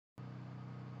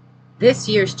This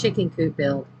year's chicken coop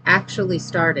build actually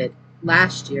started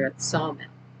last year at the sawmill.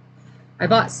 I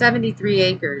bought 73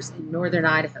 acres in northern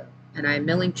Idaho, and I am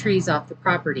milling trees off the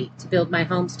property to build my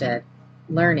homestead,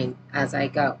 learning as I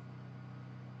go.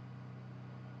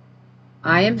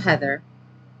 I am Heather,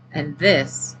 and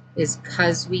this is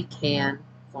 'Cause We Can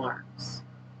Farms.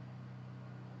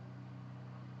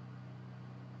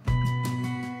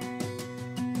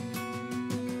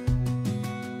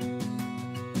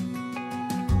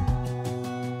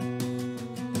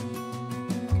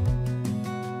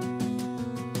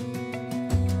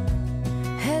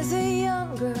 As a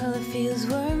young girl, the fields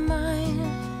were mine.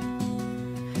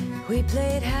 We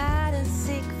played hide and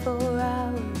seek for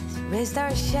hours, raised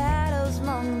our shadows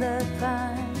among the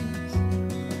pines.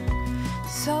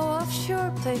 So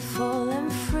offshore, playful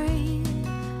and free,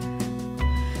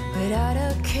 without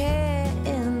a care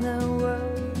in the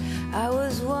world. I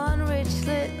was one rich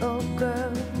little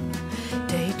girl,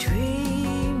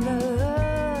 daydreamer,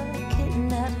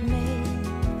 kidnapped me.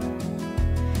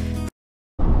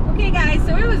 Okay guys,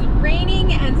 so it was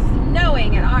raining and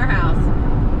snowing at our house.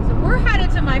 So we're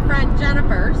headed to my friend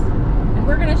Jennifer's and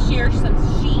we're gonna shear some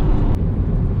sheep.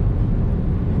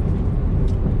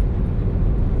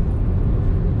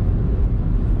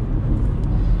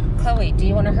 Chloe, do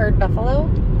you want to herd buffalo?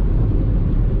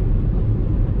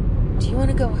 Do you want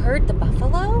to go herd the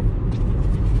buffalo?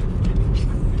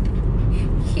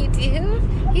 You do?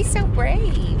 He's so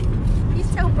brave. He's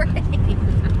so brave.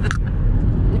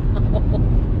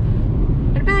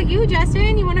 What about you,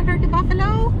 Justin? You want to herd the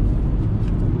buffalo?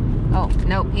 Oh,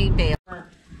 nope, he bailed.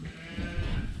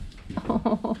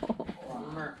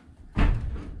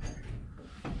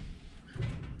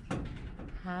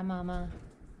 Hi, Mama.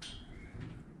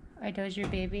 Are those your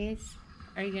babies?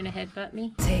 Are you gonna headbutt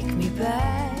me? Take me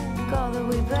back, all the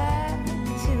way back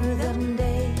to them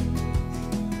days,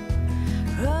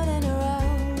 running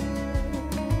around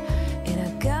in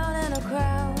a gown and a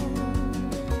crown,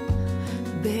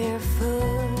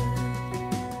 barefoot.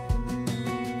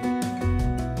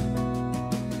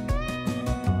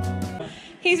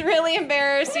 He's really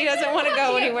embarrassed. He doesn't want to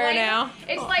go anywhere now.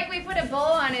 It's like we put a bowl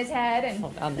on his head and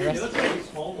Hold on, the rest. He looks like he's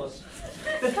homeless.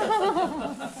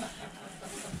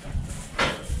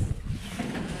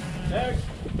 Next.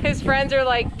 His friends are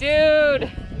like,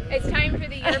 dude. it's time for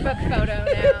the yearbook photo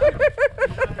now.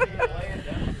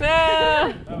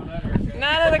 No,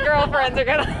 none of the girlfriends are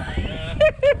gonna.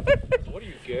 What are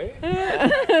you, gay?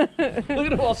 Look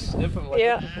at him all sniffing like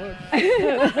Yeah.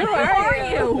 Who are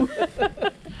you?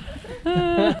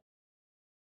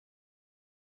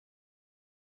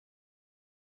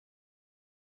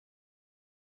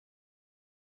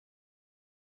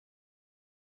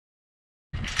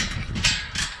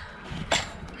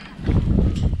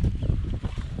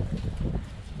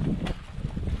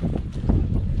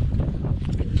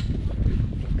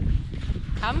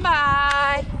 Come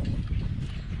by.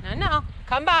 No.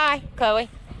 Come by, Chloe.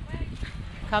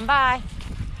 Come by.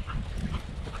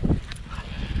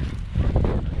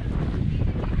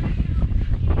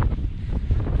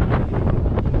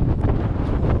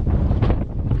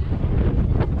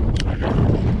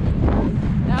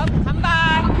 Nope, come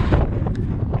by.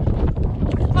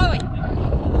 Chloe,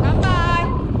 come by.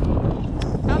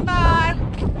 Come by.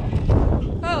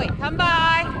 Chloe, come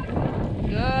by.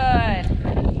 Good.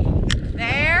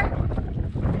 There.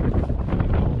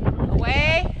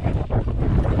 Away.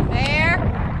 There.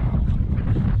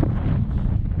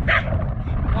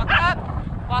 Walk up.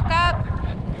 Walk up.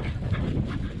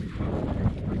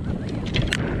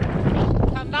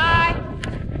 Come by.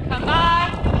 Come by.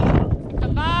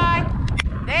 Come by.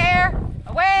 There.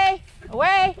 Away.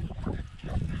 Away.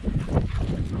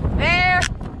 There.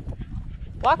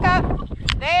 Walk up.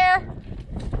 There.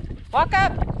 Walk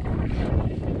up.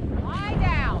 Lie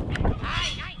down.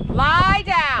 Lie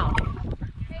down.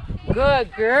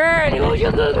 Good girl. Who's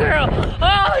your good girl?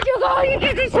 Oh, you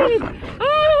get the sheep.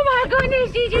 Oh my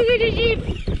goodness, did you get the sheep?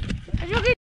 Look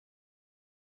at.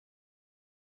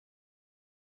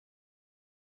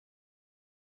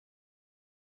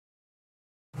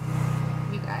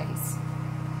 You guys,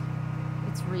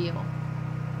 it's real.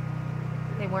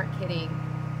 They weren't kidding.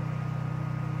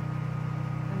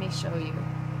 Let me show you.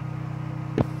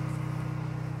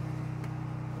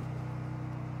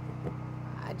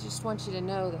 I just want you to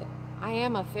know that I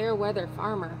am a fair weather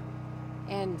farmer,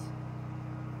 and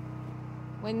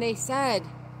when they said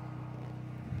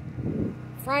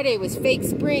Friday was fake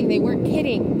spring, they weren't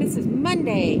kidding. This is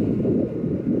Monday.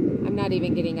 I'm not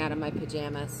even getting out of my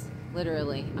pajamas.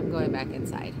 Literally, I'm going back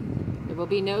inside. There will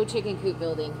be no chicken coop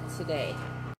building today.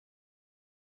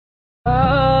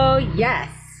 Oh, yes.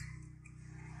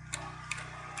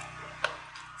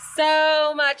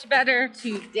 so much better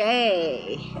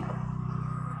today.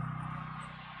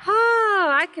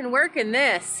 Oh, I can work in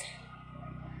this.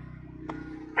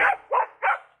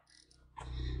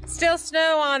 Still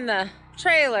snow on the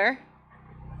trailer,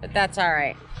 but that's all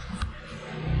right.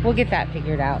 We'll get that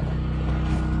figured out.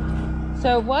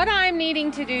 So what I'm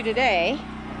needing to do today,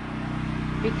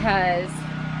 because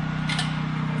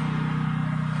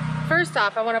first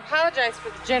off, I want to apologize for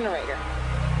the generator.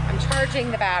 I'm charging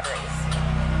the batteries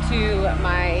to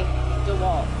my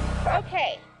DeWalt.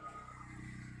 Okay.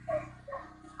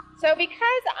 So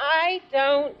because I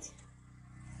don't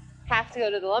have to go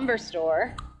to the lumber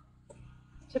store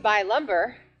to buy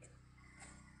lumber,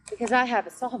 because I have a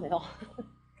sawmill,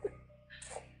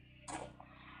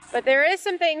 but there is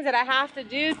some things that I have to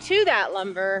do to that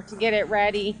lumber to get it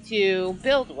ready to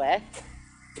build with.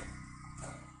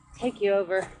 Take you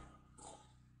over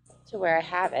to where I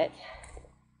have it.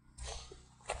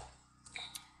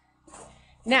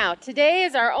 Now, today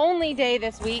is our only day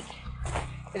this week.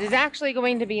 It is actually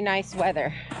going to be nice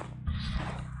weather.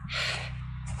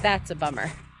 That's a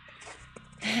bummer.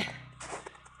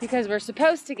 Because we're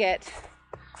supposed to get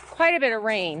quite a bit of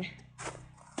rain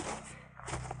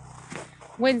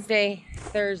Wednesday,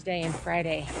 Thursday, and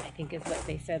Friday, I think is what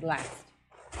they said last.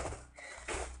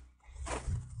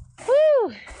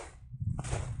 Woo!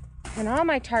 And all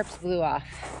my tarps blew off.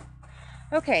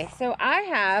 Okay, so I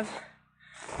have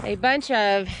a bunch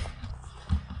of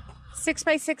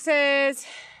 6x6s,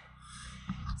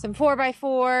 some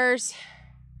 4x4s,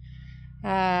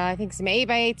 I think some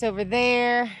 8x8s over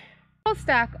there, a whole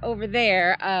stack over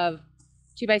there of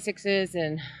 2x6s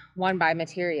and 1x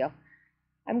material.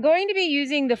 I'm going to be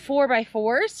using the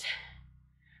 4x4s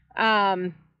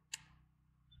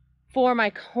for my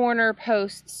corner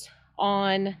posts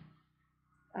on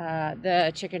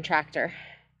the chicken tractor,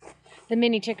 the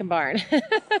mini chicken barn.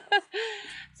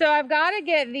 So I've got to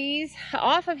get these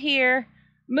off of here,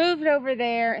 moved over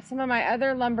there. Some of my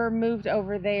other lumber moved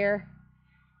over there.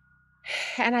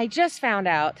 And I just found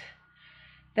out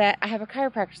that I have a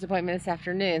chiropractor's appointment this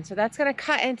afternoon. So that's going to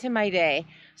cut into my day.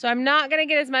 So I'm not going to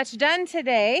get as much done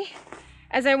today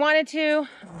as I wanted to,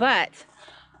 but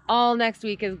all next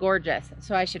week is gorgeous.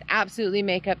 So I should absolutely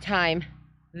make up time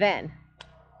then.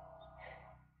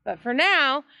 But for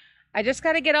now, I just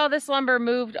got to get all this lumber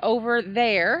moved over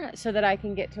there so that I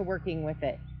can get to working with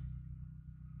it.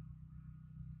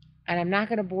 And I'm not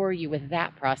going to bore you with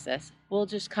that process. We'll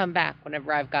just come back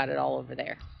whenever I've got it all over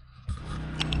there.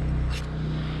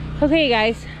 Okay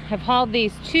guys, I've hauled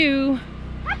these two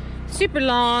super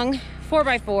long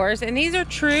 4x4s, and these are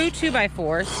true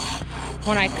 2x4s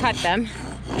when I cut them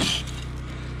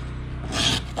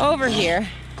over here.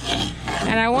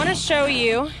 And I want to show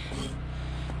you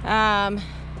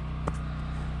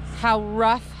how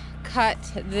rough cut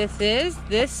this is.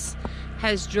 This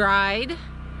has dried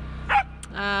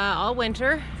all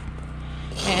winter,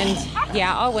 and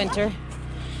yeah, all winter.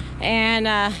 And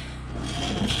I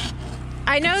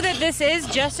know that this is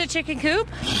just a chicken coop,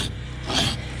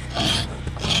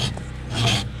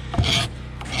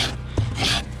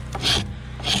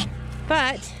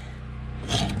 but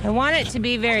I want it to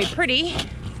be very pretty.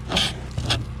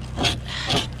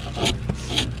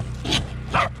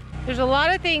 There's a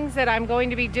lot of things that I'm going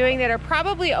to be doing that are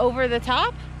probably over the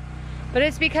top, but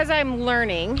it's because I'm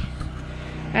learning,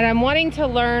 and I'm wanting to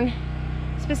learn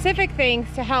specific things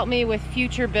to help me with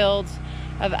future builds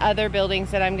of other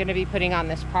buildings that I'm going to be putting on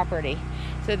this property.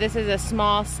 So this is a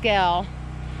small scale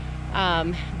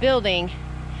building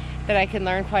that I can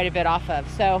learn quite a bit off of.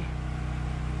 So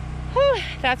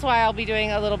that's why I'll be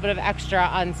doing a little bit of extra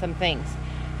on some things.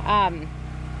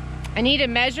 I need to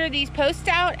measure these posts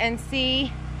out and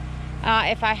see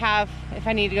if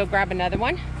I need to go grab another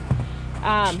one.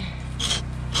 Oh,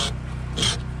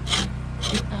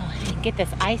 I didn't get this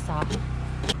ice off.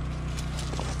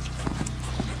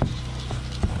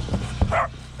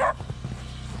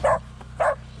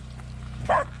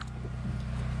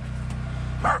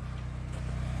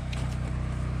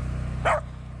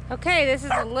 Okay, this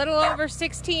is a little over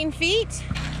 16 feet.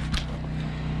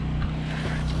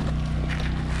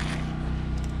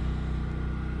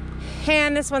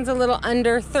 And this one's a little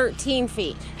under 13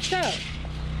 feet. So,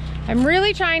 I'm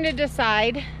really trying to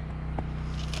decide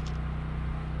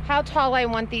how tall I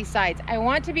want these sides. I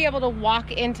want to be able to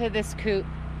walk into this coop.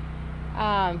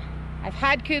 I've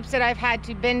had coops that I've had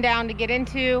to bend down to get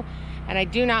into, and I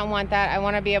do not want that. I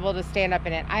want to be able to stand up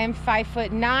in it. I am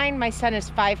 5'9". My son is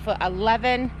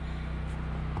 5'11".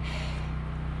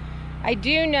 I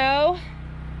do know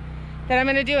that I'm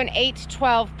going to do an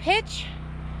 8-12 pitch.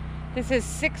 This is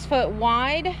 6 foot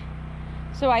wide,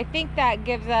 so I think that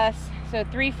gives us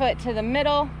 3 foot to the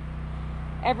middle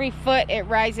Every foot it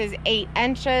rises 8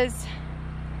 inches.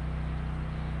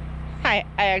 I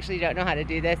actually don't know how to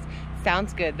do this.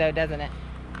 Sounds good though, doesn't it?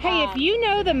 Hey, if you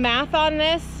know the math on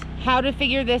this, how to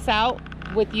figure this out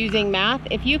with using math,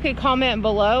 if you could comment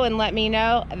below and let me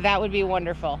know, that would be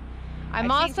wonderful.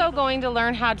 I'm also going to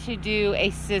learn how to do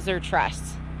a scissor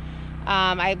truss.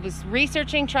 I was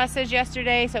researching trusses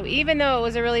yesterday, so even though it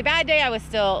was a really bad day, I was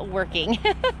still working.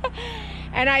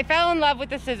 And I fell in love with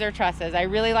the scissor trusses. I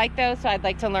really like those, so I'd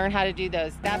like to learn how to do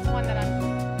those. That's one that I'm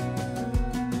doing.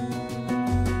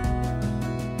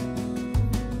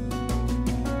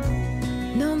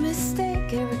 No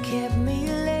mistake ever kept me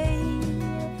late.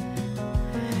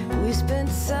 We spent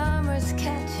summers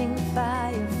catching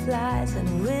fireflies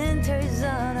and winters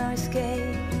on our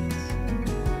skates.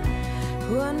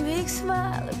 One big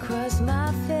smile across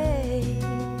my face.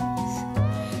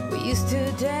 We used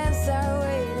to dance our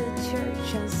way to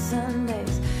church on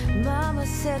Sundays. Mama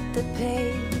set the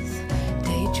pace.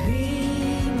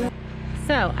 Daydream.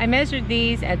 So I measured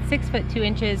these at 6 foot 2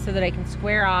 inches so that I can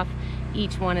square off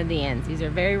each one of the ends. These are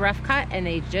very rough cut and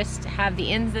they just have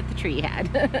the ends that the tree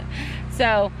had.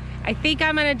 So I think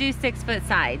I'm gonna do 6 foot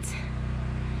sides.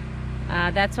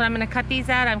 That's what I'm gonna cut these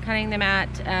at. I'm cutting them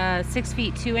at 6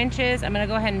 feet 2 inches. I'm gonna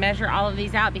go ahead and measure all of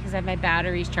these out because I have my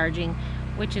batteries charging,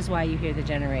 which is why you hear the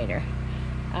generator.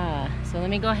 So let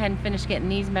me go ahead and finish getting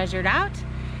these measured out,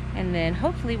 and then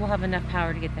hopefully we'll have enough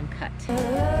power to get them cut.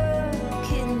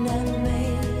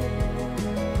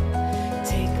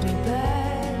 Take me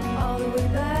back, all the way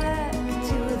back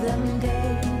to them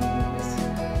days.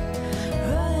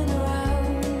 Running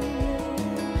around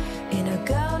in a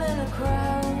gown and a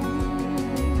crown,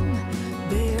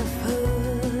 barefoot.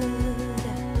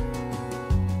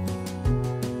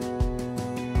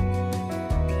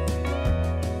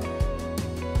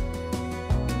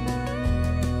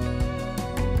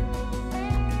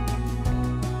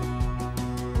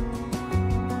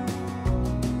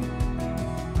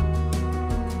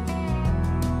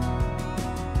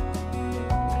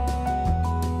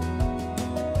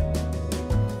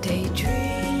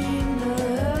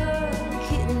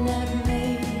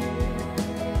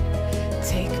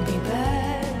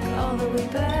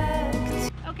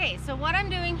 Okay, so what I'm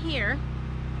doing here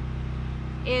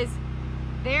is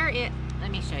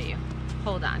let me show you.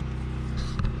 Hold on.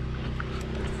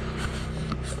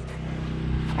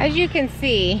 As you can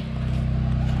see,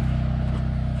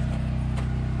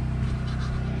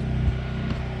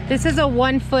 this is a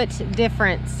 1 foot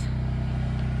difference,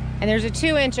 and there's a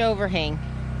 2-inch overhang.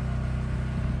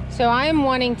 So I'm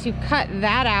wanting to cut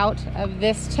that out of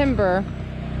this timber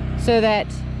so that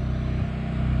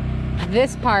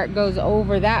this part goes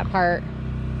over that part,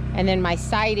 and then my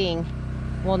siding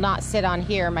will not sit on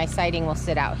here. My siding will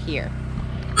sit out here.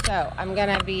 So I'm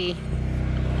gonna be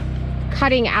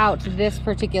cutting out this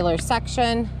particular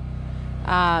section,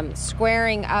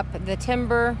 squaring up the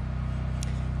timber.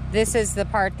 This is the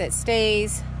part that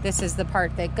stays. This is the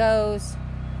part that goes.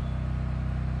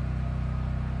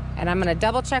 And I'm gonna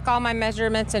double check all my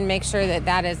measurements and make sure that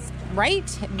that is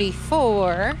right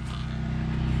before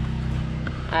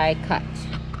I cut.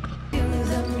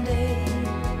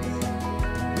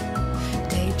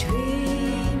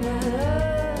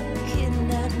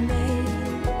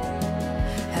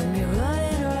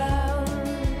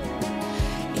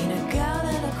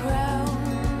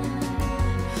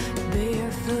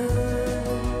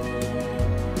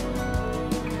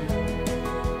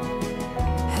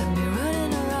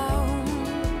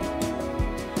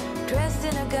 Dressed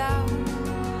in a gown,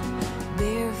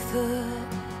 barefoot.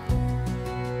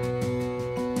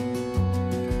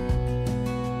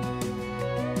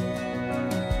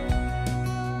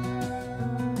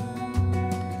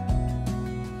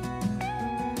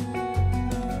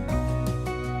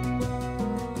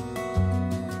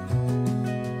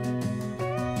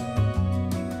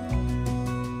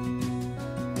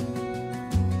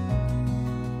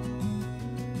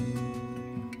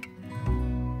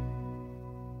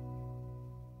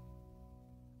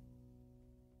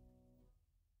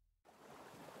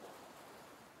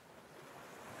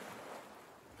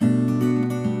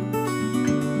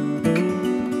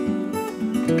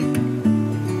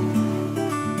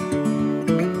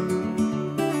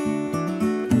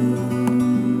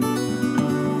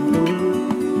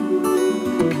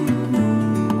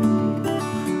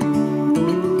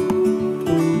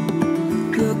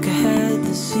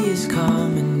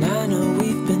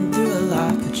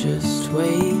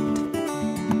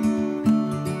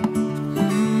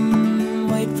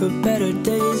 for better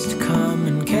days to come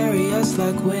and carry us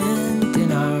like wind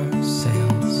in our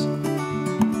sails.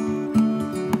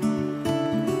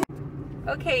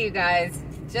 Okay, you guys,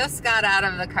 Just got out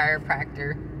of the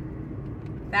chiropractor.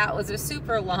 That was a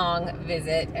super long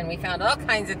visit, and we found all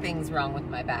kinds of things wrong with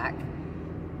my back.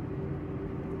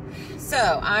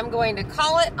 So I'm going to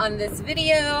call it on this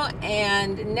video,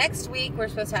 and next week we're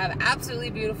supposed to have absolutely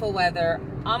beautiful weather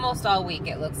almost all week,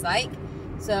 it looks like.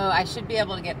 So I should be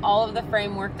able to get all of the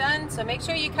framework done. So make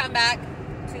sure you come back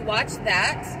to watch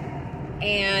that,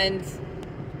 and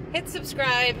hit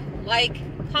subscribe, like,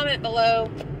 comment below,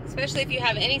 especially if you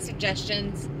have any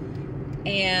suggestions,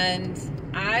 and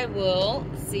I will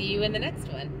see you in the next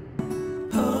one.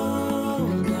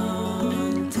 Hold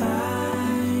on tight.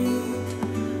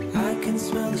 I can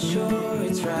smell the shore,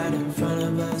 it's right in front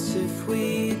of us if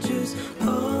we just